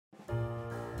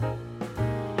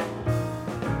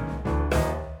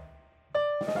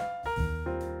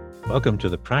Welcome to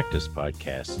the Practice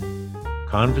Podcast,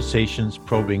 conversations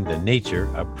probing the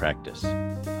nature of practice.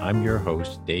 I'm your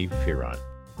host, Dave Fearon.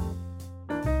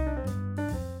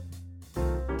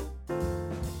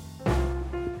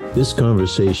 This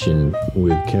conversation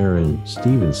with Karen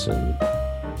Stevenson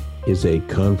is a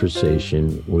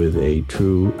conversation with a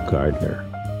true gardener.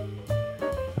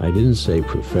 I didn't say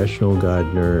professional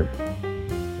gardener,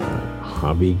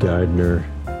 hobby gardener.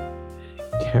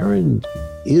 Karen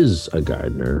is a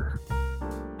gardener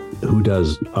who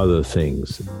does other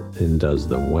things and does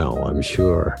them well, I'm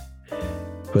sure.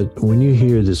 But when you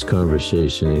hear this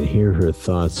conversation and hear her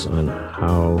thoughts on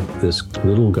how this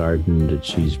little garden that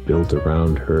she's built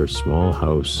around her small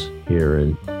house here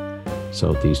in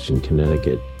southeastern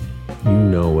Connecticut, you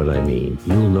know what I mean.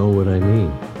 You'll know what I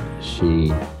mean.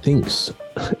 She thinks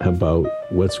about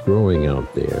what's growing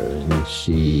out there, and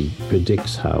she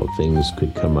predicts how things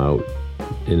could come out.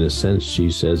 In a sense,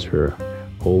 she says her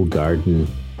whole garden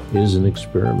is an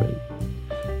experiment.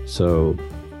 So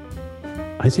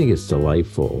I think it's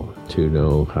delightful to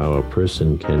know how a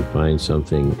person can find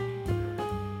something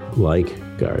like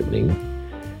gardening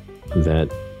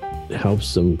that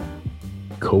helps them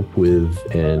cope with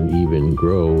and even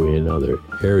grow in other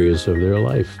areas of their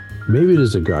life. Maybe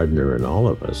there's a gardener in all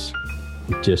of us.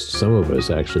 Just some of us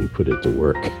actually put it to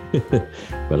work.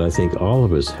 But I think all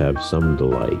of us have some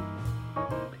delight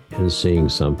in seeing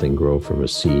something grow from a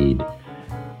seed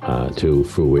to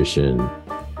fruition.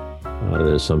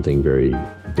 There's something very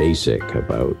basic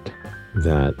about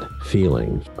that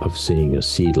feeling of seeing a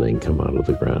seedling come out of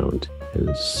the ground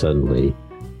and suddenly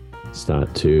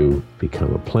start to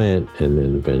become a plant, and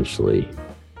then eventually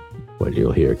what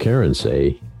you'll hear Karen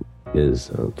say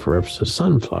is perhaps a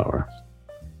sunflower,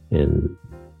 and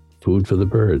food for the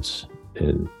birds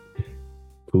and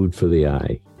food for the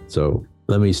eye. So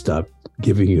let me stop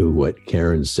giving you what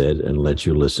Karen said and let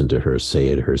you listen to her say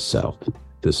it herself.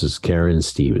 This is Karen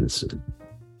Stevenson.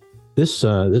 This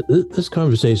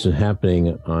conversation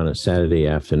happening on a Saturday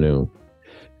afternoon,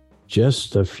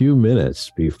 just a few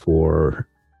minutes before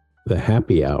the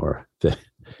happy hour that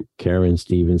Karen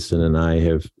Stevenson and I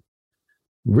have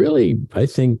really, I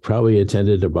think, probably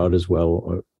attended about as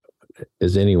well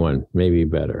as anyone, maybe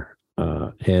better.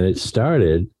 And it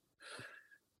started,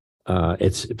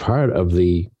 it's part of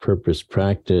the purpose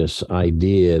practice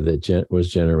idea that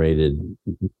was generated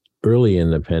early in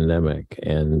the pandemic.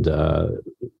 And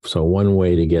so one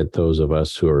way to get those of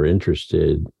us who are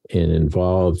interested and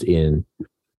involved in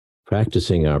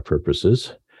practicing our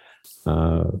purposes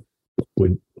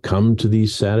would come to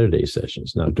these Saturday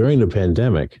sessions. Now, during the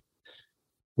pandemic,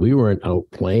 we weren't out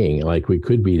playing like we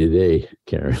could be today,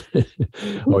 Karen,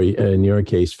 or in your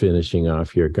case, finishing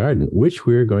off your garden, which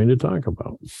we're going to talk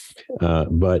about.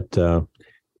 But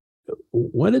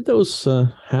what did those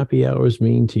happy hours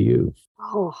mean to you?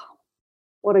 Oh,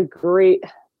 what a great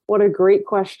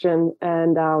question,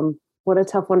 and what a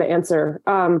tough one to answer.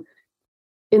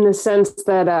 In the sense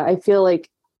that I feel like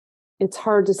it's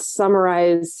hard to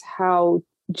summarize how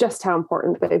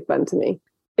important they've been to me.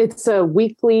 It's a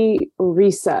weekly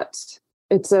reset.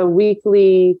 It's a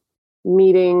weekly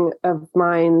meeting of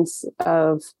minds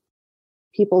of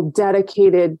people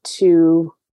dedicated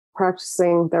to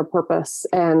practicing their purpose.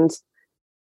 And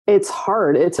it's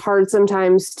hard. It's hard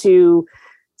sometimes to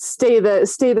stay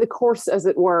the course, as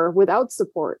it were, without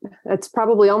support. It's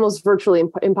probably almost virtually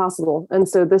impossible. And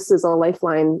so this is a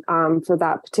lifeline for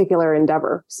that particular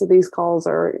endeavor. So these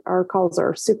our calls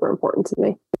are super important to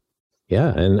me.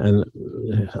 Yeah, and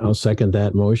I'll second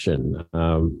that motion.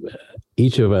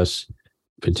 Each of us,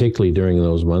 particularly during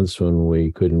those months when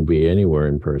we couldn't be anywhere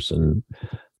in person,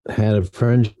 had a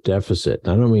friend deficit.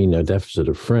 I don't mean a deficit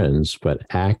of friends, but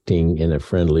acting in a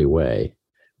friendly way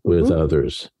with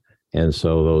others. And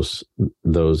so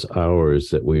those hours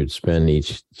that we would spend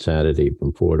each Saturday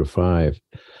from 4 to 5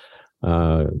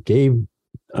 gave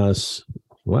us,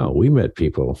 well, we met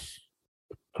people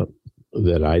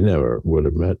that I never would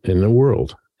have met in the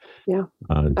world. Yeah.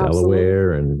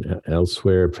 Delaware and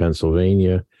elsewhere,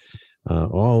 Pennsylvania.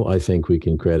 All I think we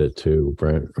can credit to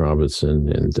Brent Robinson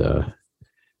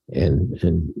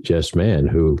and Jess Mann,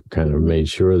 who kind of made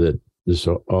sure that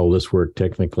all this worked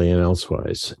technically and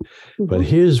elsewise. But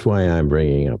here's why I'm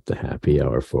bringing up the happy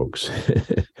hour, folks.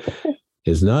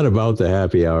 It's not about the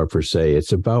happy hour per se.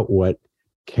 It's about what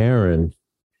Karen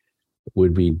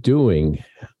would be doing,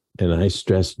 and I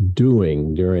stress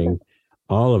doing, during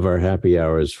all of our happy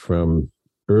hours from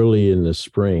early in the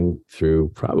spring through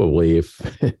probably, if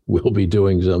we'll be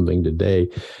doing something today,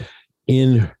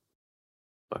 in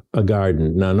a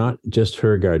garden. Now, not just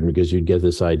her garden, because you'd get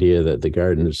this idea that the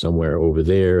garden is somewhere over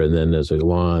there, and then there's a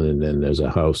lawn, and then there's a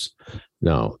house.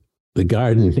 No, the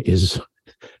garden is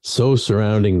so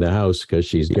surrounding the house because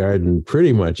she's gardened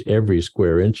pretty much every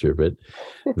square inch of it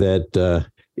that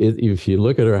if you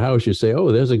look at her house, you say,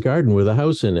 oh, there's a garden with a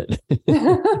house in it.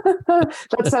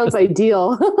 That sounds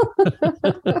ideal.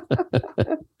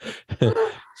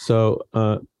 So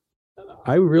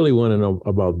I really want to know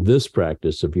about this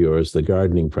practice of yours, the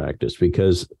gardening practice,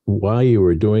 because while you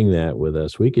were doing that with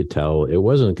us, we could tell it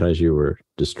wasn't because you were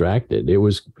distracted. It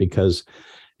was because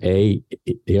A,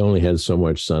 you only had so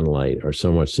much sunlight or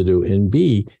so much to do, and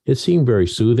B, it seemed very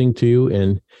soothing to you.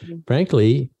 And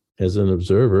frankly, as an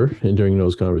observer and during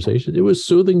those conversations, it was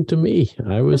soothing to me.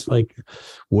 I was like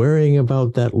worrying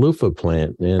about that loofah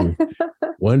plant and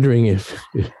wondering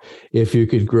if you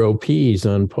could grow peas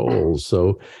on poles.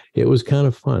 So it was kind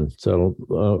of fun.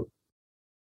 So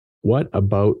what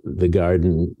about the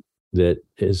garden that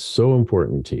is so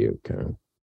important to you, Karen?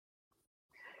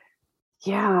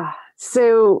 Yeah.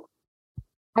 So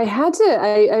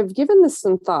I've given this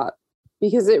some thought,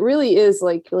 because it really is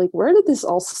like where did this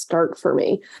all start for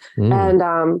me? And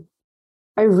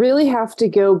I really have to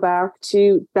go back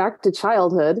to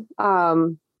childhood.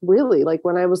 Really, like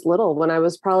when I was little, when I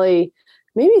was probably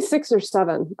maybe 6 or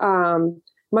 7.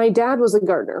 My dad was a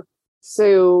gardener.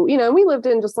 So, we lived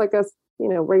in just like a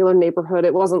regular neighborhood.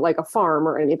 It wasn't like a farm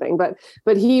or anything, but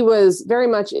he was very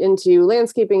much into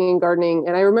landscaping and gardening.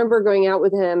 And I remember going out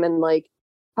with him and like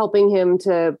helping him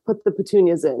to put the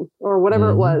petunias in or whatever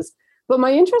it was. But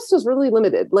my interest was really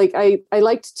limited. Like I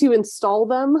liked to install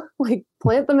them, like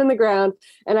plant them in the ground.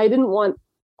 And I didn't want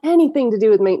anything to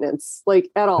do with maintenance, like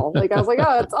at all. Like I was like,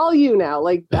 oh, it's all you now.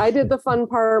 Like I did the fun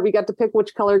part. We got to pick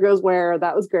which color goes where.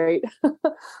 That was great.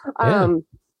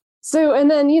 So, and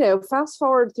then, fast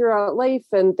forward throughout life,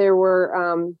 and there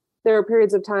were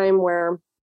periods of time where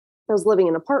I was living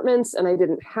in apartments and I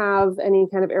didn't have any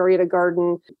kind of area to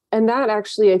garden. And that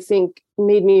actually, I think,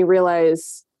 made me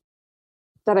realize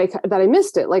that I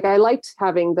missed it. Like I liked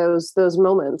having those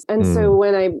moments. And so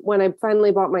when I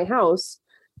finally bought my house,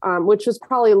 which was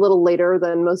probably a little later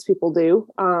than most people do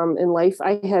in life,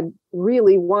 I had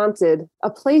really wanted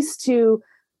a place to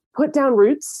put down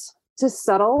roots, to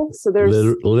settle. So there's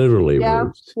literally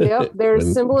roots.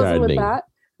 There's symbolism gardening. with that.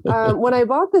 When I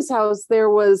bought this house, there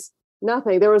was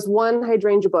nothing. There was one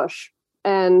hydrangea bush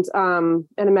and a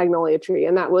magnolia tree,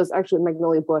 and that was actually a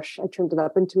magnolia bush. I trimmed it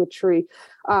up into a tree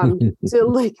to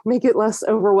like make it less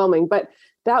overwhelming. But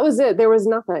that was it. There was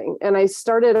nothing, and I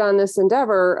started on this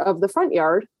endeavor of the front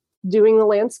yard, doing the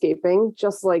landscaping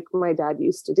just like my dad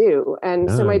used to do. And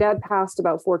so my dad passed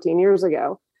about 14 years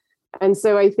ago, and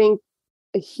so I think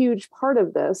a huge part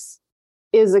of this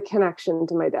is a connection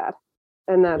to my dad.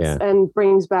 And and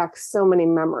brings back so many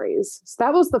memories. So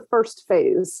that was the first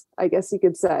phase, I guess you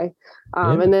could say.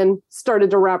 And then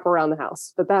started to wrap around the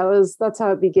house. But that's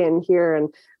how it began here.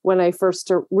 And when I first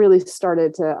really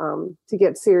started to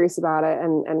get serious about it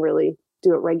and really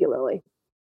do it regularly.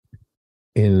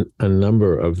 In a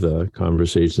number of the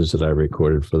conversations that I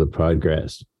recorded for the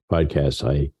podcast,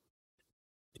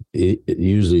 it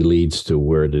usually leads to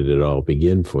where did it all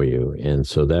begin for you? And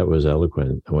so that was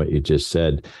eloquent, what you just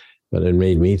said. But it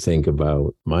made me think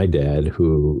about my dad,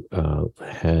 who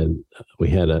we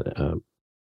had a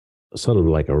sort of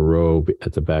like a row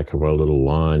at the back of our little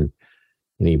lawn,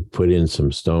 and he put in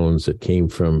some stones that came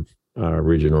from our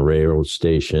original railroad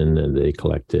station, and they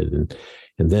collected, and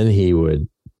then he would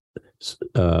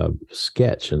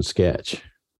sketch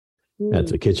at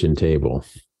the kitchen table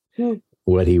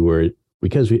what he were,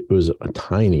 because it was a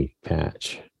tiny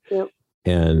patch,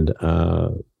 and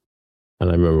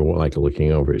I remember like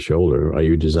looking over his shoulder. Are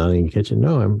you designing a kitchen?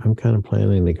 No, I'm kind of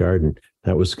planning the garden.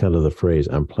 That was kind of the phrase.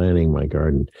 I'm planning my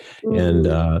garden.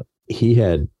 And he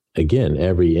had, again,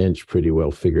 every inch pretty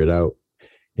well figured out.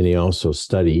 And he also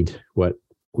studied what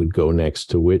would go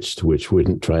next to which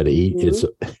wouldn't try to eat its,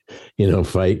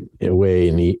 fight away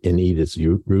and eat its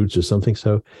roots or something.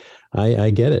 So I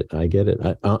get it.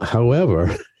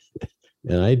 However,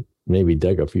 and I maybe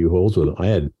dug a few holes with him. I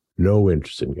had no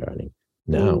interest in gardening.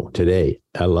 Now, today,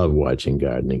 I love watching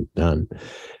gardening done.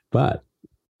 But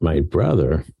my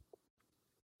brother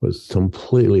was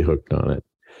completely hooked on it.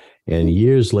 And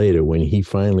years later, when he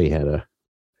finally had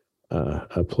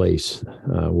a place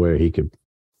where he could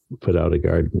put out a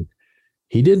garden,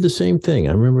 he did the same thing.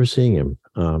 I remember seeing him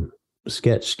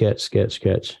sketch,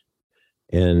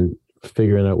 and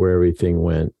figuring out where everything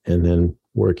went and then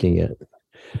working it.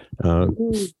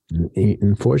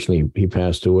 Unfortunately, he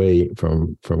passed away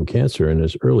from cancer in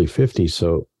his early 50s.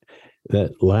 So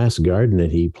that last garden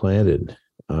that he planted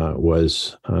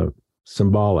was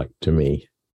symbolic to me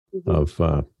of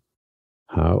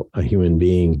how a human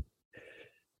being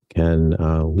can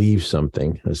leave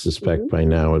something. I suspect by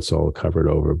now it's all covered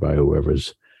over by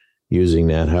whoever's using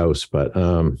that house. But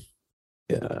when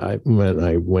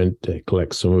I went to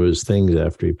collect some of his things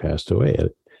after he passed away,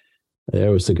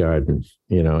 there was the garden,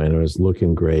 and it was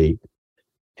looking great.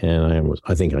 And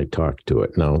I think I talked to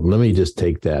it. Now, let me just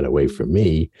take that away from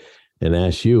me and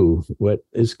ask you what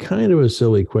is kind of a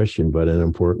silly question, but an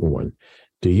important one.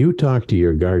 Do you talk to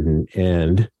your garden,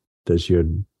 and does your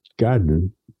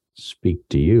garden speak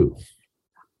to you?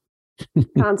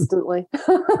 Constantly.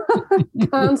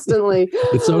 Constantly.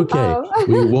 It's okay.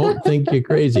 We won't think you're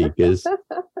crazy because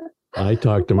I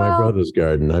talked to my brother's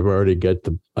garden. I've already got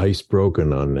the ice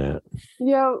broken on that.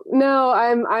 Yeah, no,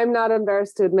 I'm not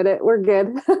embarrassed to admit it. We're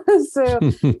good. So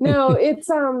no,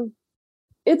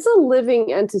 it's a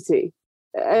living entity.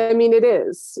 I mean, it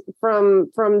is from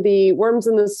the worms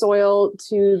in the soil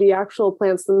to the actual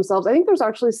plants themselves. I think there's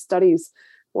actually studies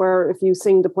where if you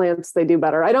sing to plants, they do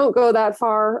better. I don't go that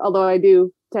far, although I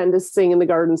do tend to sing in the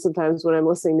garden sometimes when I'm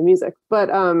listening to music, but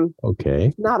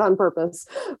okay, not on purpose.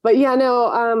 But yeah,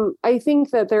 no, I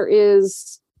think that there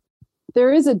is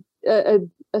a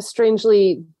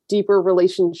strangely deeper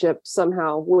relationship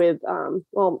somehow with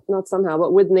well, not somehow,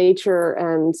 but with nature.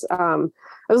 And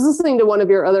I was listening to one of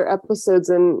your other episodes,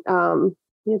 and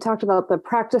you talked about the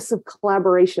practice of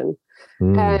collaboration.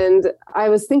 And I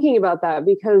was thinking about that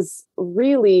because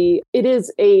really it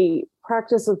is a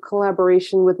practice of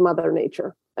collaboration with Mother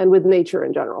Nature and with nature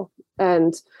in general.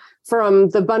 And from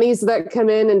the bunnies that come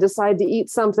in and decide to eat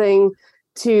something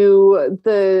to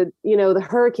the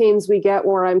hurricanes we get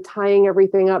where I'm tying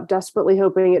everything up, desperately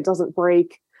hoping it doesn't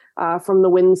break from the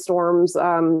windstorms.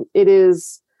 It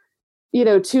is,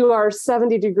 to our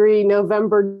 70-degree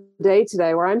November day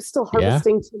today where I'm still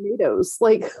harvesting tomatoes.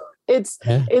 Like it's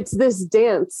this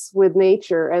dance with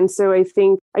nature. And so I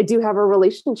think I do have a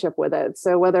relationship with it.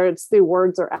 So whether it's through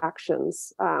words or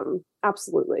actions,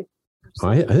 absolutely.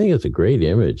 I think it's a great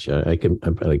image. I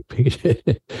like picture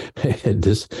I had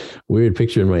this weird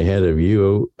picture in my head of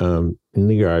you in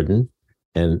the garden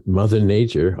and Mother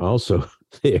Nature also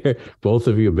there, both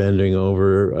of you bending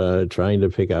over, trying to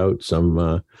pick out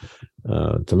some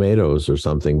tomatoes or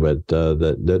something. But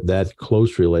that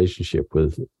close relationship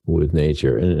with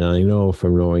nature, and I know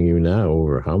from knowing you now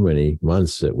over how many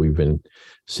months that we've been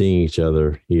seeing each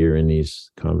other here in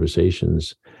these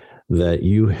conversations, that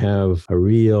you have a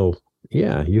real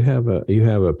you have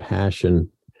a passion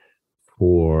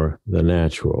for the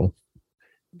natural,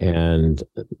 and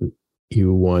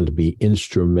you want to be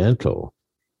instrumental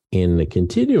in the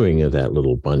continuing of that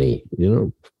little bunny.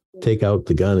 Take out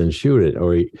the gun and shoot it.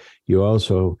 Or you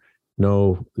also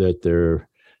know that there are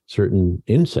certain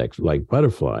insects like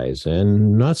butterflies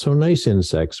and not so nice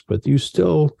insects, but you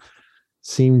still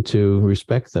seem to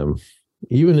respect them,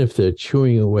 even if they're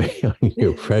chewing away on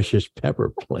your precious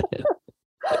pepper plant.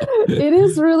 It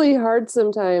is really hard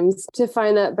sometimes to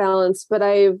find that balance, but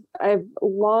I've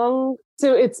long.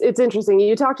 So it's interesting.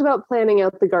 You talked about planning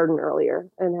out the garden earlier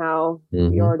and how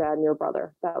your dad and your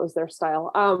brother, that was their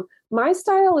style. My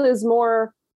style is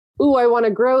more, I want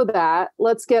to grow that.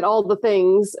 Let's get all the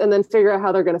things and then figure out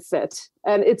how they're going to fit.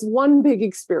 And it's one big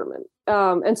experiment.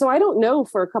 And so I don't know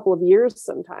for a couple of years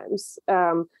sometimes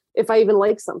if I even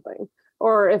like something,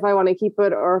 or if I want to keep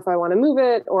it, or if I want to move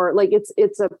it, or like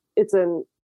it's an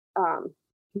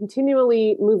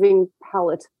continually moving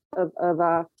palette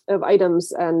of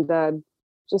items and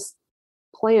just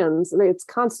plans. It's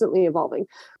constantly evolving.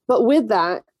 But with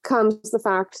that comes the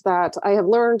fact that I have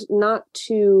learned not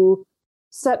to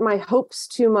set my hopes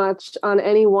too much on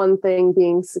any one thing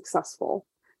being successful,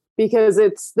 because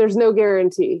there's no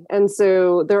guarantee. And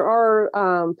so there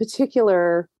are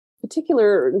particular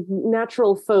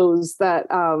natural foes that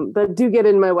do get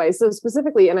in my way. So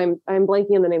specifically, and I'm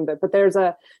blanking on the name of it, but there's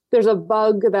a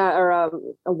bug that, or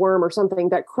a worm or something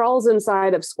that crawls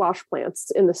inside of squash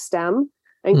plants in the stem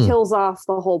and kills off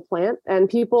the whole plant. And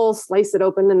people slice it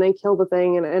open and they kill the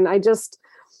thing. And I just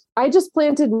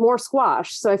planted more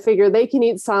squash, so I figure they can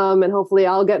eat some, and hopefully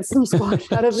I'll get some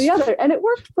squash out of the other. And it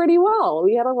worked pretty well.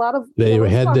 We had a lot of. They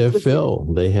had their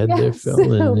fill. They had their fill,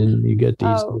 and then you get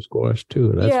to eat some squash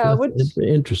too. That's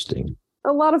interesting.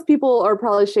 A lot of people are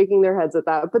probably shaking their heads at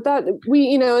that, but that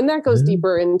and that goes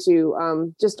deeper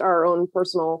into just our own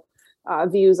personal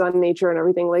views on nature and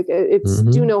everything. Like it's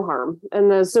do no harm.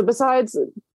 And so besides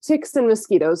ticks and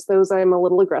mosquitoes, those I'm a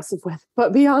little aggressive with,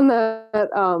 but beyond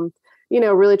that,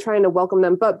 really trying to welcome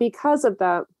them. But because of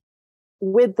that,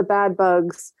 with the bad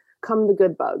bugs come the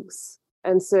good bugs.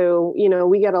 And so,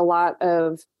 we get a lot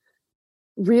of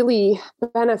really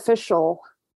beneficial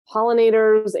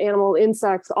pollinators, animal,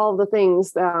 insects, all of the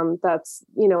things. That's,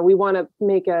 we want to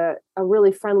make a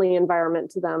really friendly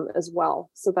environment to them as well.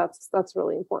 So that's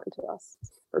really important to us,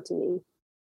 or to me.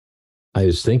 I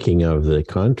was thinking of the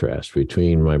contrast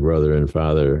between my brother and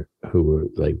father, who were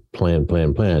like plan.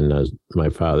 My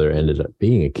father ended up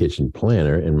being a kitchen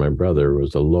planner, and my brother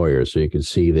was a lawyer. So you could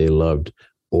see they loved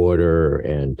order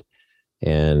and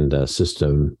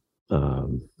systematic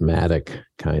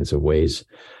kinds of ways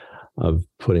of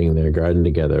putting their garden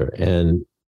together. And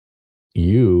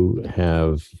you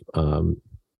have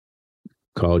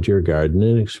called your garden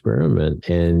an experiment,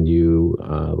 and you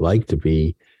like to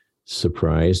be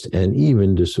surprised and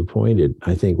even disappointed.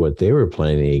 I think what they were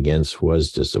planning against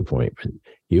was disappointment.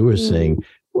 You were saying,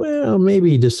 well,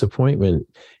 maybe disappointment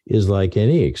is like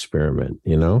any experiment,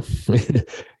 No,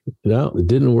 it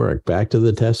didn't work. Back to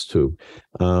the test tube.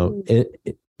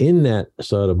 In that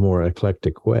sort of more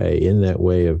eclectic way, in that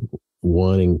way of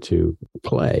wanting to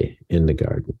play in the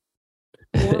garden.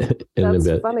 Yeah,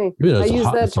 that's funny. I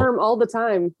use that term all the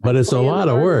time. But it's a lot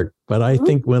of work. But I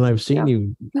think when I've seen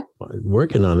you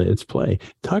working on it, it's play.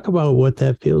 Talk about what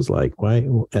that feels like. Why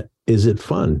is it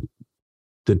fun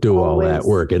to do all that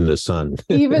work in the sun?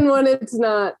 Even when it's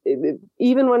not,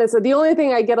 the only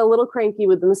thing, I get a little cranky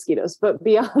with the mosquitoes, but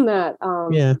beyond that,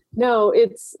 no,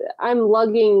 I'm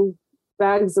lugging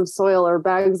bags of soil or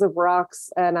bags of rocks,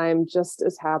 and I'm just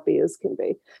as happy as can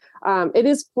be. It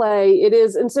is play. It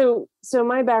is. And so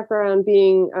my background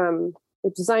being a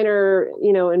designer,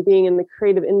 and being in the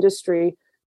creative industry,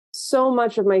 so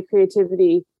much of my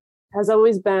creativity has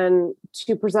always been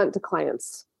to present to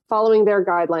clients, following their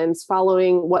guidelines,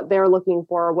 following what they're looking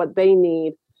for, what they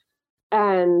need.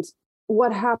 And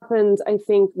what happened, I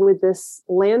think, with this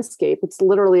landscape, it's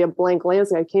literally a blank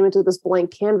landscape. I came into this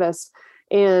blank canvas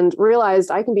and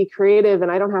realized I can be creative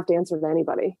and I don't have to answer to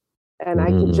anybody. And I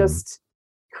can just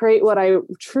create what I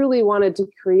truly wanted to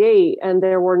create. And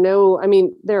there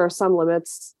are some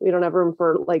limits. We don't have room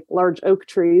for like large oak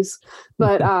trees,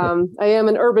 but I am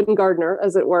an urban gardener,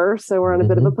 as it were. So we're on a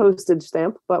bit of a postage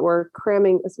stamp, but we're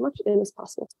cramming as much in as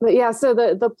possible. But yeah, so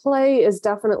the play is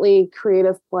definitely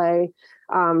creative play,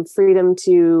 freedom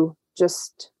to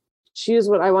just choose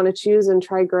what I want to choose and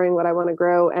try growing what I want to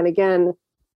grow. And again,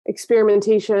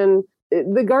 experimentation.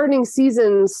 The gardening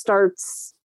season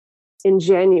starts in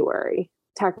January,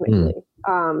 technically.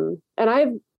 And I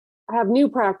have new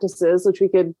practices, which we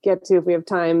could get to if we have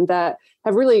time, that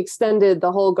have really extended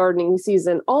the whole gardening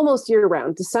season almost year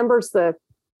round. I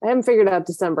haven't figured out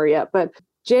December yet, but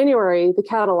January, the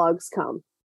catalogs come.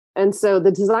 And so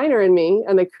the designer in me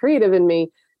and the creative in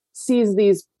me sees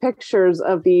these pictures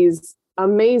of these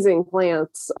amazing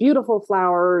plants, beautiful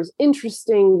flowers,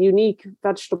 interesting, unique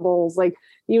vegetables, like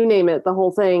you name it, the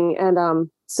whole thing. And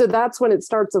so that's when it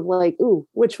starts of like, ooh,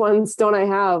 which ones don't I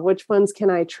have? Which ones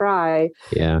can I try?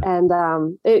 Yeah. And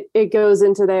it goes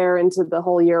into the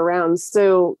whole year round.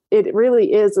 So it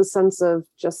really is a sense of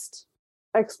just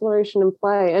exploration and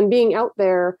play and being out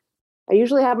there. I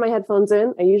usually have my headphones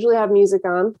in. I usually have music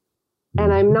on,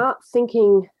 and I'm not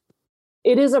thinking.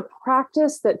 It is a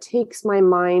practice that takes my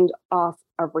mind off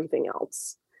everything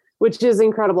else, which is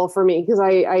incredible for me because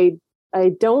I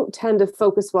don't tend to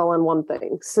focus well on one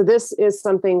thing. So this is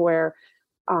something where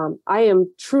I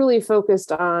am truly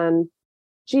focused on,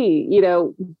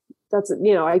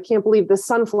 I can't believe this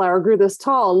sunflower grew this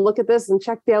tall, and look at this and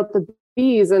check out the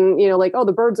bees and,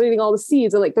 the birds are eating all the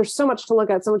seeds. And like, there's so much to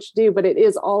look at, so much to do, but it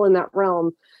is all in that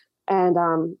realm. And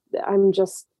I'm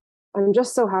just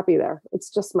so happy there. It's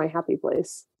just my happy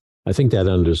place. I think that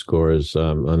underscores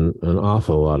an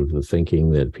awful lot of the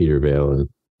thinking that Peter Vale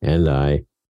and I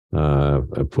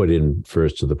put in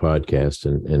first to the podcast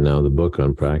and now the book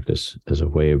on practice as a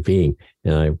way of being.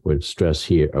 And I would stress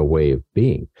here a way of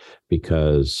being,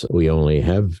 because we only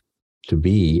have to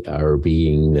be our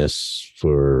beingness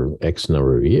for X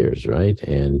number of years, right?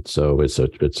 And so it's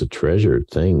a treasured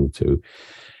thing to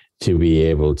be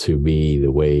able to be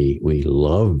the way we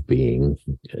love being,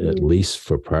 at least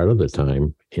for part of the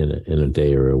time in a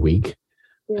day or a week.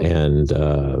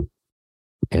 Yeah.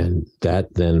 And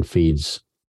that then feeds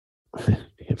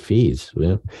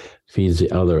the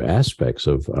other aspects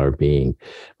of our being.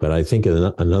 But I think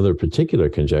another particular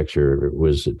conjecture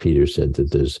was that Peter said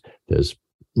that there's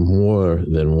more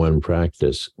than one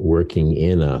practice working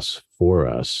in us, for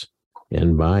us,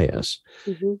 and by us.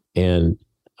 Mm-hmm. And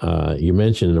you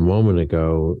mentioned a moment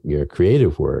ago your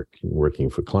creative work, working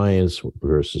for clients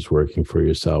versus working for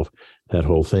yourself, that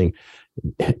whole thing.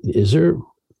 Is there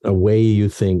a way you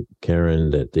think,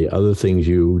 Karen, that the other things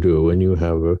you do, and you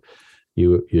have a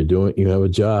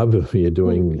job, you're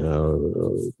doing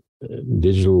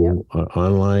digital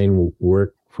online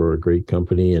work for a great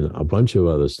company and a bunch of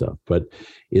other stuff. But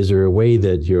is there a way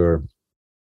that your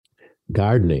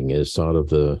gardening is sort of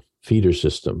the feeder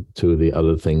system to the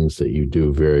other things that you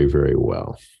do very, very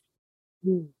well?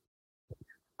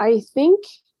 I think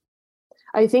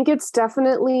it's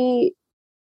definitely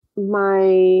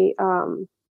my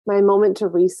my moment to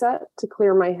reset, to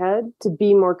clear my head, to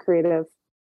be more creative,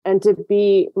 and to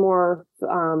be more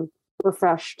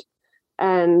refreshed,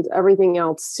 and everything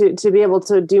else to be able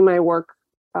to do my work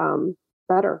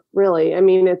better. Really, I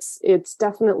mean, it's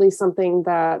definitely something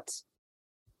that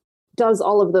does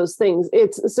all of those things.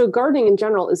 It's so gardening in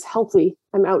general is healthy.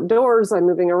 I'm outdoors, I'm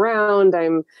moving around,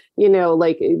 I'm,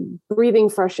 like breathing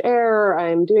fresh air,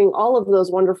 I'm doing all of those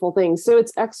wonderful things. So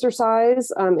it's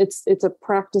exercise. It's a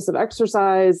practice of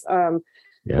exercise.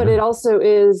 But it also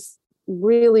is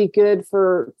really good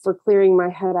for clearing my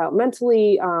head out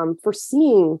mentally, for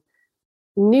seeing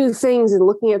new things and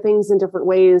looking at things in different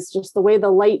ways, just the way the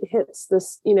light hits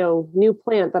this, new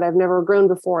plant that I've never grown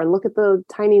before, and look at the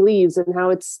tiny leaves and how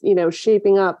it's,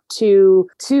 shaping up to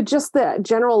just the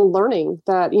general learning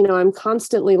that, I'm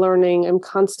constantly learning. I'm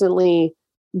constantly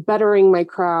bettering my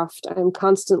craft. I'm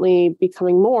constantly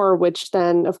becoming more, which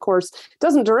then of course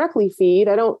doesn't directly feed.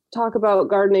 I don't talk about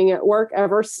gardening at work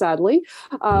ever, sadly.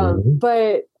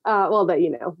 But well,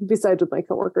 that, besides with my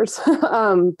coworkers,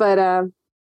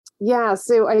 yeah,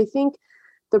 so I think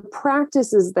the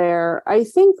practice is there. I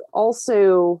think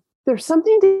also there's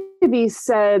something to be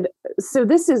said. So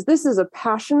this is a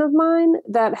passion of mine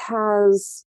that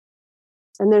has,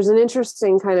 and there's an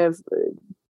interesting kind of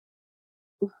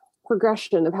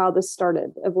progression of how this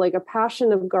started, of like a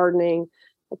passion of gardening,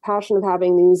 a passion of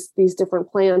having these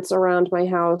different plants around my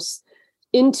house,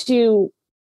 into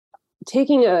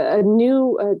taking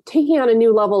taking on a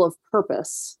new level of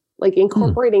purpose, like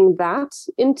incorporating that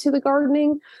into the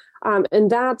gardening.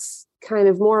 And that's kind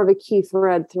of more of a key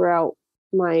thread throughout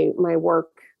my work.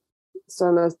 So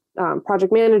I'm a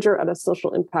project manager at a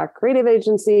social impact creative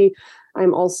agency.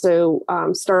 I'm also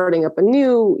starting up a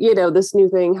new, this new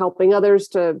thing, helping others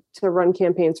to run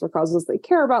campaigns for causes they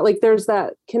care about. Like there's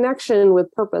that connection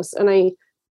with purpose. And I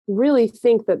really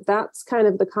think that that's kind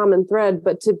of the common thread,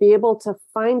 but to be able to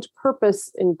find purpose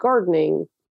in gardening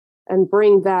and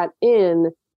bring that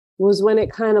in was when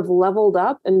it kind of leveled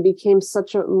up and became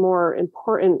such a more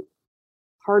important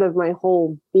part of my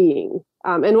whole being.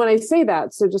 And when I say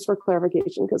that, so just for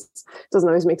clarification, because it doesn't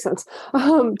always make sense,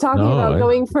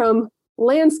 going from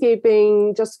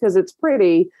landscaping just because it's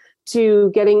pretty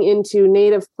to getting into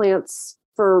native plants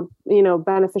for,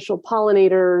 beneficial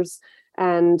pollinators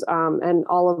and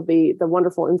all of the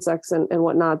wonderful insects and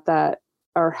whatnot that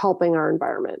are helping our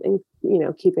environment and,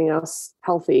 keeping us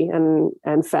healthy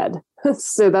and fed.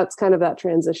 So that's kind of that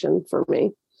transition for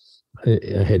me.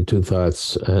 I had two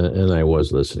thoughts, and I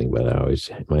was listening, but I always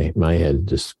my head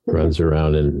just runs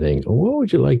around and think, what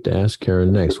would you like to ask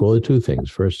Karen next? Well, the two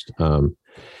things. First,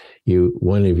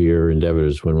 one of your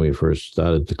endeavors when we first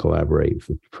started to collaborate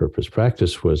for Purpose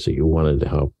Practice was that you wanted to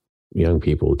help young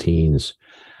people, teens,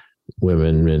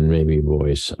 women, and maybe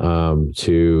boys,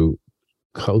 to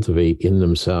cultivate in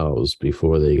themselves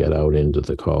before they got out into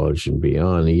the college and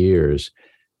beyond years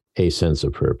a sense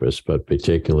of purpose, but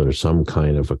particular some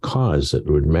kind of a cause that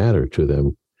would matter to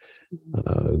them,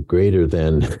 greater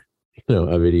than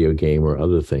a video game or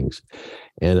other things.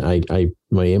 And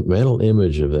my mental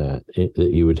image of that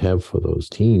you would have for those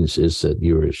teens is that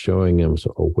you were showing them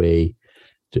a way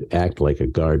to act like a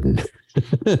garden,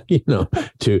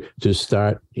 to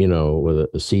start, with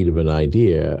a seed of an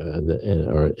idea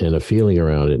and a feeling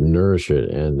around it, and nourish it,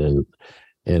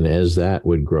 and as that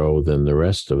would grow, then the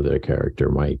rest of their character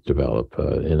might develop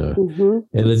in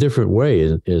a different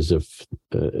way,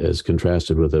 as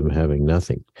contrasted with them having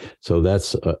nothing. So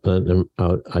that's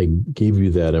I give you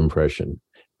that impression,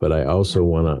 but I also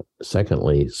want to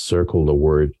secondly circle the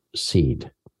word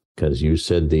seed, because you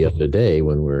said the other day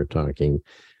when we were talking,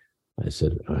 I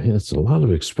said, it's a lot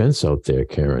of expense out there,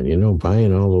 Karen,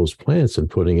 buying all those plants and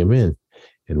putting them in.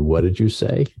 And what did you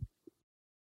say?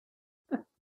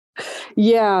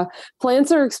 Yeah,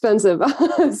 plants are expensive.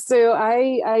 So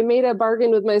I made a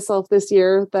bargain with myself this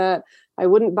year that I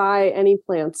wouldn't buy any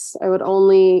plants. I would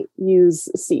only use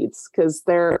seeds because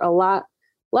they're a lot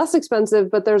less expensive,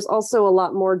 but there's also a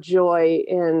lot more joy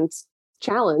and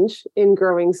challenge in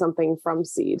growing something from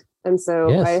seed. And so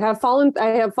yes. I have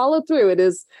followed through. It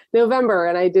is November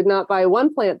and I did not buy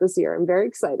one plant this year. I'm very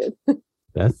excited.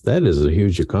 That is a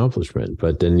huge accomplishment.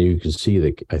 But then you can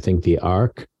see I think the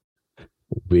arc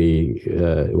be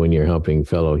when you're helping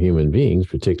fellow human beings,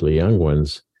 particularly young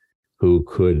ones, who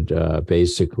could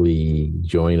basically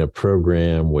join a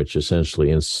program which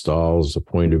essentially installs a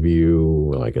point of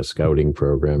view, like a scouting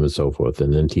program and so forth,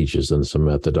 and then teaches them some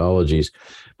methodologies.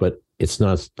 But it's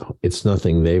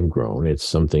nothing they've grown. It's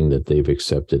something that they've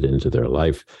accepted into their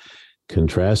life,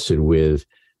 contrasted with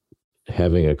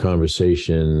having a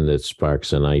conversation that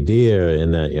sparks an idea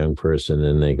in that young person,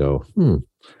 and they go,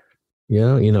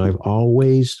 I've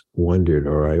always wondered,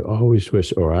 or I always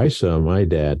wish, or I saw my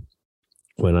dad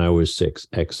when I was 6,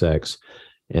 XX,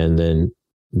 and then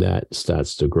that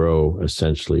starts to grow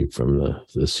essentially from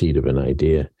the seed of an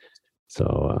idea.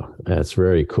 So that's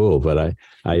very cool. But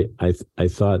I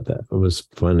thought that was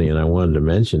funny, and I wanted to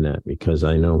mention that because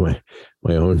I know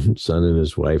my own son and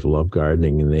his wife love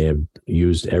gardening, and they have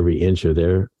used every inch of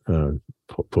their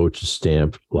postage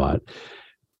stamp lot.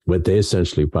 But they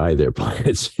essentially buy their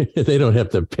plants. They don't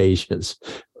have the patience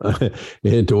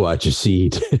to watch a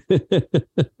seed.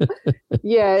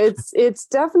 Yeah, it's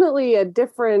definitely a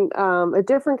different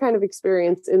kind of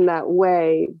experience in that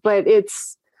way. But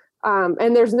it's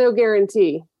and there's no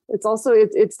guarantee. It's also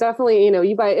it's definitely,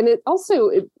 you buy, and it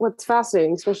also what's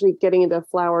fascinating, especially getting into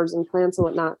flowers and plants and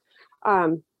whatnot.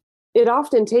 It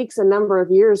often takes a number of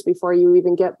years before you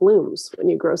even get blooms when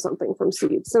you grow something from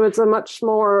seeds. So it's a much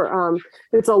more,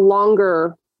 it's a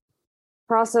longer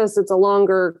process. It's a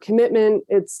longer commitment.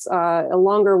 It's a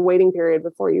longer waiting period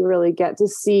before you really get to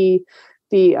see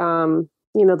the,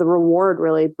 the reward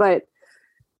really. But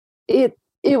it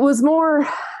was more,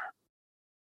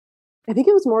 I think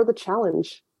it was more the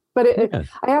challenge. But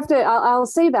I'll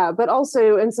say that, but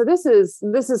also, and so this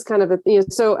is kind of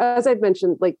so as I've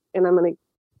mentioned, like, and I'm going to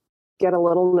get a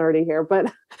little nerdy here,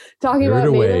 but talking about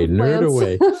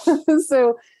native plants.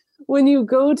 So when you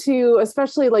go to,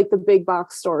 especially like the big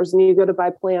box stores, and you go to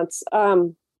buy plants,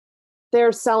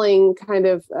 they're selling kind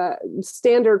of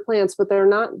standard plants, but they're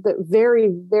not,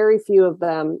 very, very few of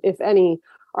them, if any,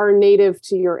 are native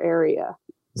to your area.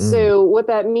 So what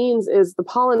that means is the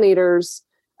pollinators,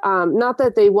 not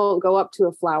that they won't go up to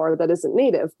a flower that isn't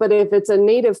native, but if it's a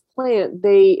native plant,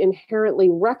 they inherently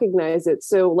recognize it.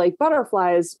 So like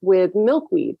butterflies with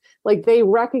milkweed, like they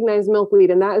recognize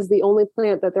milkweed, and that is the only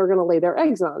plant that they're going to lay their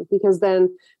eggs on, because then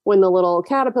when the little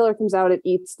caterpillar comes out, it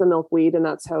eats the milkweed, and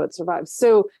that's how it survives.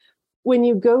 So when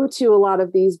you go to a lot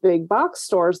of these big box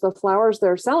stores, the flowers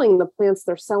they're selling, the plants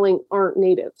they're selling aren't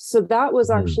native. So that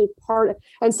was actually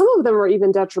and some of them are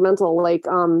even detrimental. Like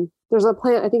there's a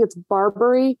plant, I think it's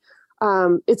barberry.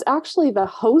 It's actually the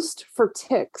host for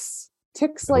ticks.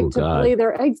 Ticks like to lay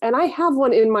their eggs. And I have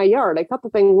one in my yard. I cut the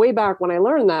thing way back when I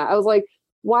learned that. I was like,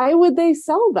 why would they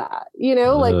sell that?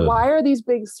 Like, why are these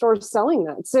big stores selling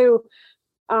that? So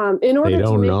in order they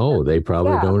don't know. They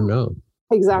probably don't know.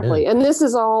 Exactly. Yeah. And this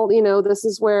is all, this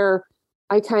is where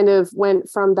I kind of went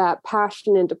from that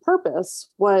passion into purpose,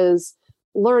 was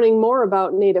learning more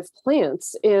about native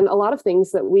plants and a lot of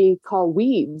things that we call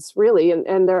weeds, really.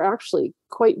 And they're actually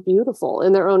quite beautiful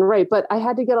in their own right. But I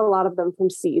had to get a lot of them from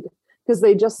seed, because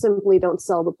they just simply don't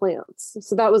sell the plants.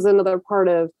 So that was another part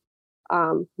of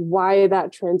why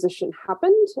that transition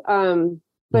happened.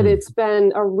 But it's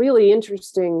been a really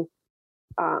interesting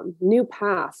new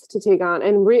path to take on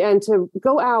and to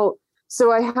go out.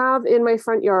 So I have in my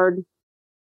front yard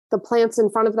the plants in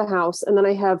front of the house, and then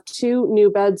I have 2 new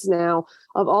beds now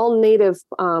of all native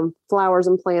flowers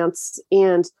and plants,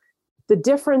 and the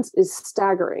difference is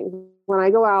staggering. When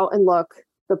I go out and look,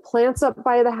 the plants up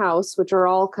by the house, which are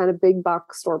all kind of big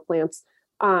box store plants,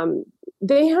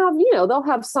 they have, they'll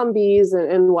have some bees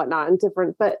and whatnot and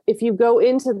different, but if you go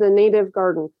into the native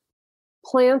garden,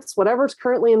 plants, whatever's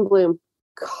currently in bloom,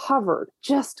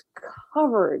 just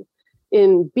covered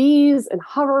in bees and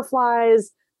hoverflies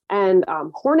and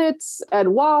hornets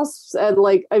and wasps and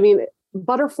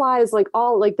butterflies,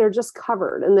 they're just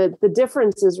covered. And the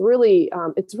difference is really,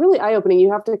 it's really eye-opening.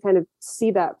 You have to kind of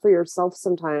see that for yourself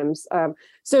sometimes.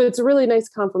 So it's a really nice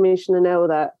confirmation to know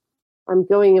that I'm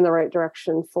going in the right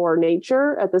direction for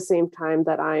nature at the same time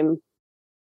that I'm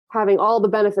having all the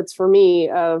benefits for me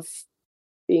of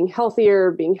being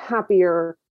healthier, being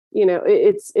happier.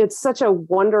 It's such a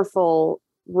wonderful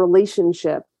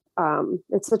relationship.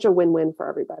 It's such a win-win for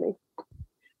everybody.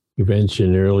 You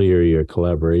mentioned earlier your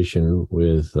collaboration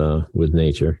with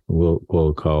nature.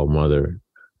 We'll call Mother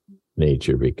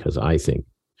Nature, because I think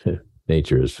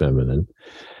nature is feminine.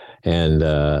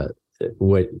 And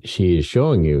what she is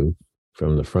showing you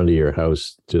from the front of your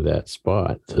house to that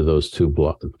spot, to those 2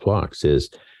 blocks, is,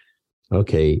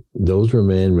 okay, those were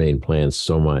man-made plants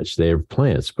so much. They're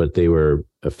plants, but they were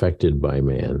affected by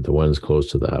man, the ones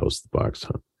close to the house, the box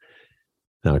hung.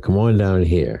 Now, come on down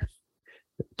here.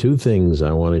 2 things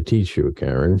I want to teach you,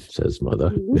 Karen, says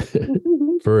Mother.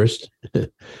 First,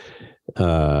 it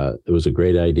was a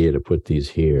great idea to put these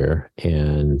here,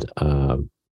 and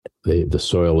the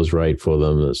soil is right for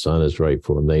them. The sun is right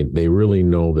for them. They really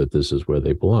know that this is where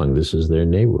they belong. This is their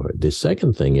neighborhood. The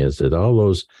second thing is that all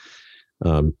those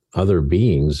other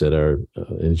beings that are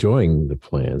enjoying the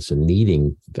plants and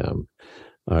needing them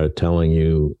are telling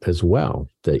you as well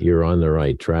that you're on the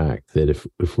right track. That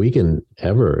if we can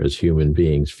ever, as human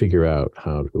beings, figure out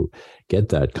how to get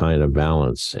that kind of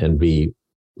balance and be,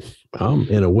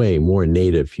 in a way, more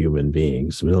native human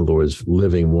beings, in other words,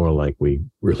 living more like we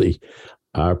really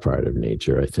are part of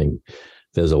nature, I think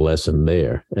there's a lesson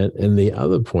there. And the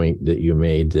other point that you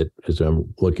made, that as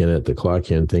I'm looking at the clock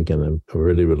here and thinking I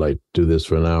really would like to do this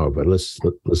for an hour, but let's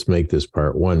make this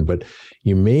part one. But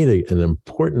you made an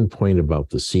important point about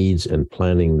the seeds and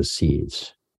planting the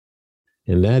seeds.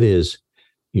 And that is,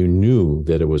 you knew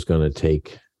that it was going to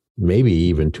take maybe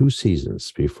even 2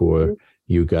 seasons before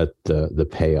you got the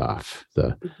payoff,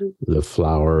 the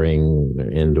flowering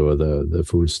and or the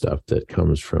food stuff that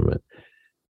comes from it.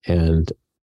 And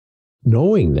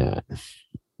knowing that,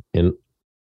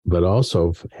 but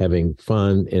also having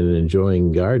fun and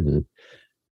enjoying garden,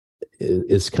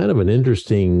 it's kind of an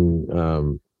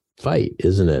interesting fight,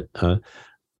 isn't it?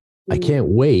 I can't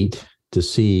wait to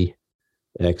see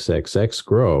XXX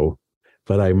grow,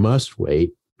 but I must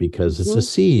wait because it's a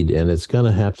seed and it's going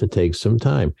to have to take some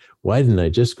time. Why didn't I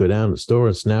just go down to the store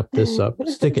and snap this up,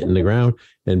 stick it in the ground,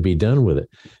 and be done with it?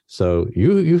 So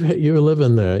you're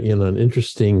living an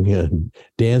interesting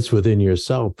dance within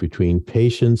yourself between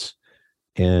patience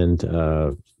and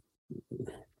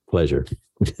pleasure.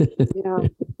 Yeah,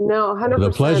 no, 100%. The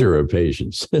pleasure of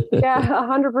patience. Yeah,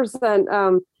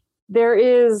 100%.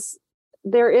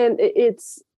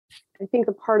 It's, I think,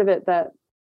 the part of it that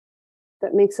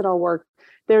makes it all work.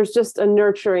 There's just a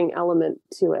nurturing element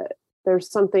to it. There's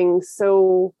something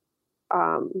so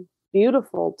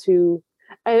beautiful to,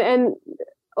 and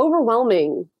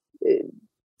overwhelming,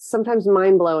 sometimes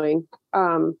mind-blowing.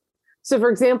 So for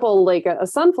example, like a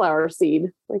sunflower seed,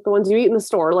 like the ones you eat in the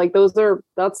store, like that's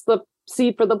the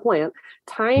seed for the plant.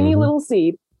 Tiny little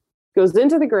seed goes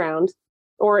into the ground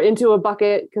or into a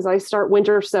bucket, because I start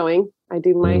winter sowing. I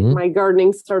do my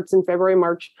gardening starts in February,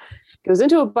 March. Goes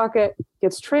into a bucket,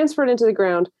 gets transferred into the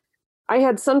ground. I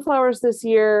had sunflowers this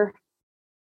year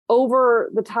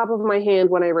over the top of my hand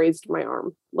when I raised my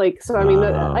arm. Like, so, I mean,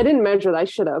 I didn't measure that. I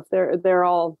should have. They're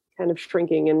all kind of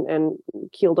shrinking and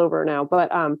keeled over now.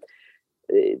 But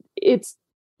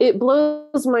it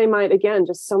blows my mind. Again,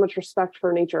 just so much respect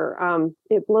for nature.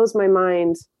 It blows my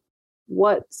mind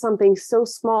what something so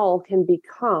small can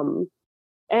become,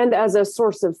 and as a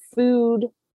source of food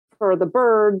for the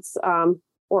birds,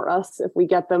 or us if we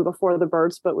get them before the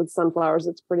birds, but with sunflowers,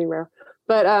 it's pretty rare.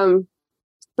 But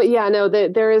yeah, no,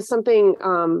 there is something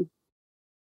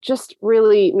just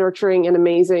really nurturing and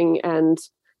amazing and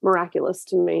miraculous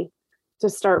to me to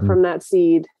start from that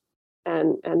seed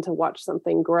and to watch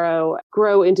something grow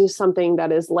into something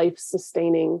that is life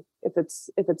sustaining, if it's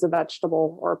a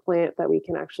vegetable or a plant that we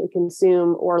can actually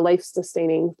consume, or life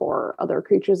sustaining for other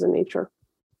creatures in nature.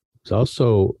 It's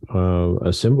also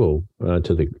a symbol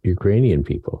to the Ukrainian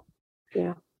people.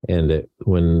 Yeah. And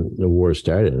when the war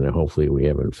started, and hopefully we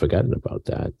haven't forgotten about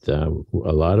that,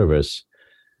 a lot of us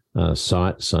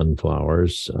sought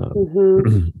sunflowers.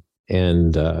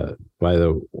 And by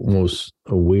the most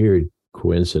weird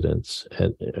coincidence,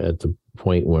 at the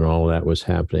point when all that was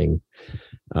happening,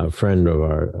 a friend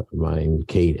of mine,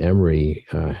 Kate Emery,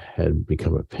 had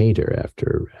become a painter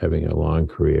after having a long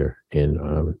career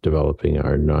in developing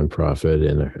our nonprofit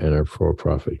and our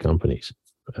for-profit companies,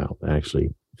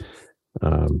 actually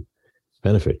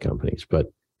benefit companies. But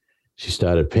she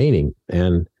started painting,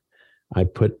 and I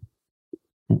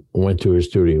went to her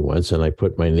studio once, and I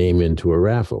put my name into a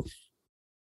raffle.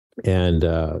 And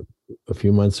a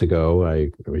few months ago,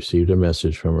 I received a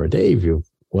message from her: Dave, you've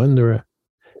won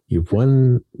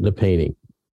the painting.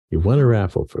 You've won a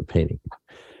raffle for painting.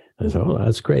 I thought, oh,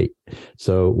 that's great.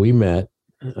 So we met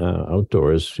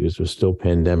outdoors. It was still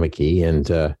pandemic-y,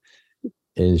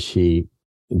 and she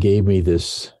gave me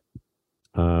this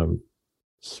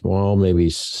small, maybe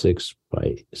 6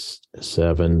 by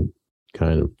 7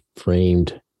 kind of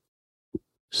framed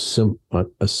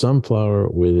a sunflower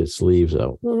with its leaves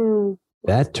out.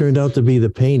 That turned out to be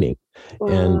the painting. Wow.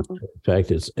 And in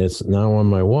fact, it's now on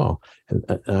my wall. And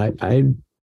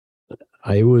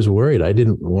I was worried. I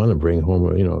didn't want to bring home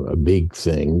a big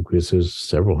thing, because there's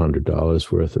several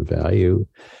 $100s worth of value.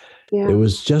 Yeah. It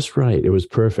was just right. It was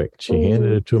perfect. She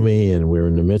handed it to me, and we're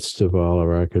in the midst of all of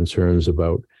our concerns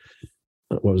about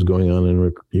what was going on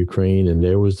in Ukraine, and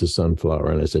there was the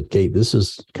sunflower. And I said, Kate, this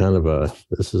is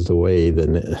the way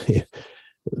the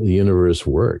universe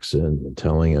works, and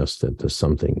telling us that there's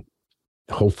something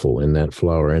hopeful in that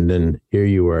flower. And then here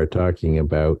you are talking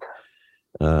about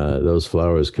those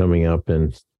flowers coming up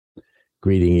and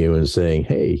greeting you and saying,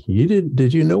 hey,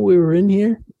 did you know we were in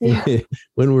here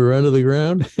when we were under the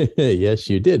ground? Yes,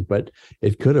 you did, but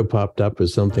it could have popped up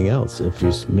as something else if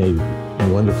you made a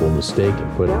wonderful mistake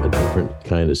and put a different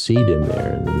kind of seed in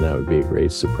there, and that would be a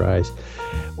great surprise.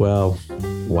 Well,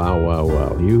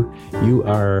 wow. You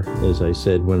are, as I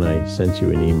said when I sent you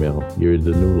an email, you're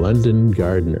the New London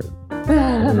gardener. I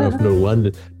don't know if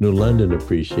New London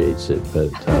appreciates it, but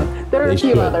there are a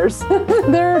few others.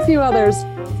 There are a few others.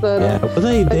 But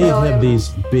they have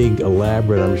these big,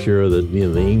 elaborate, I'm sure, the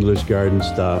English garden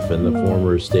stuff and the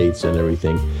former estates and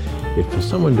everything. If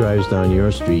someone drives down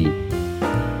your street,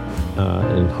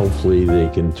 and hopefully they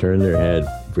can turn their head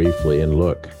briefly and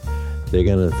look, they're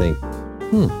going to think,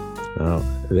 now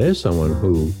there's someone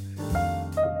who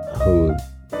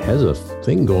has a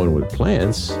thing going with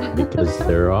plants, because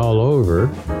they're all over,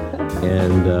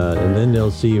 and then they'll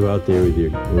see you out there with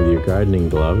your gardening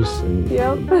gloves and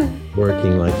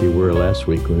working like you were last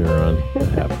week when we were on a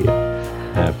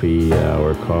happy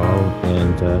hour call,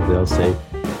 and they'll say,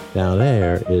 now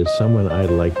there is someone I'd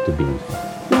like to be.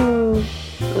 Oh,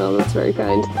 that's very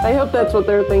kind. I hope that's what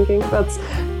they're thinking.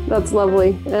 That's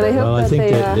lovely, and I hope. Well, I think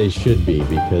that they should be,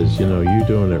 because you're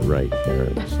doing it right,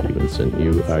 Karen Stevenson.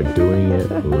 You are doing it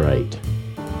right.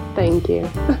 Thank you.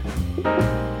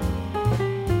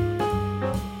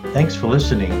 Thanks for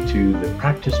listening to the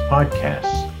Practice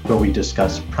Podcast, where we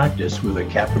discuss practice with a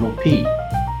capital P.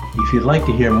 If you'd like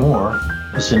to hear more,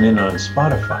 listen in on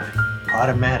Spotify,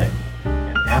 Automatic,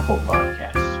 and Apple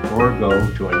Podcasts, or go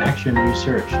to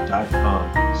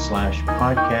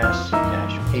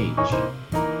inactionresearch.com/podcast-page.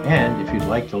 And if you'd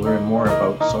like to learn more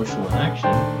about social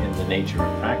inaction and the nature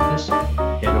of practice,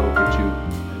 head over to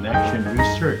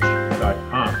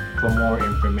inactionresearch.com for more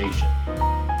information.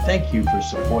 Thank you for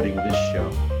supporting this show.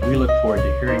 We look forward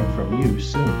to hearing from you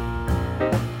soon.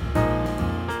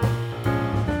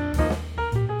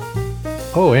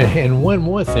 Oh, and one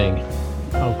more thing.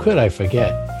 How could I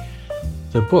forget?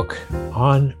 The book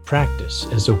on practice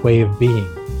as a way of being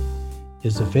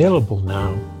is available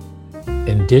now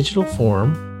in digital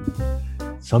form,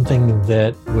 something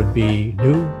that would be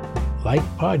new, like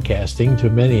podcasting to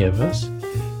many of us.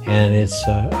 And it's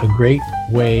a great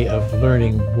way of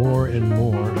learning more and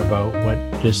more about what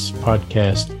this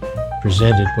podcast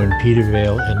presented when Peter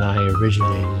Vale and I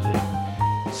originated it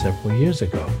several years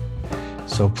ago.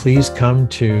 So please come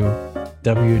to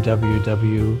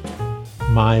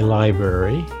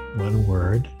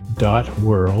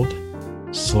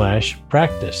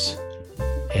www.mylibrary.world/practice,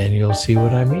 and you'll see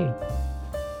what I mean.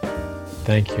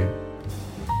 Thank you.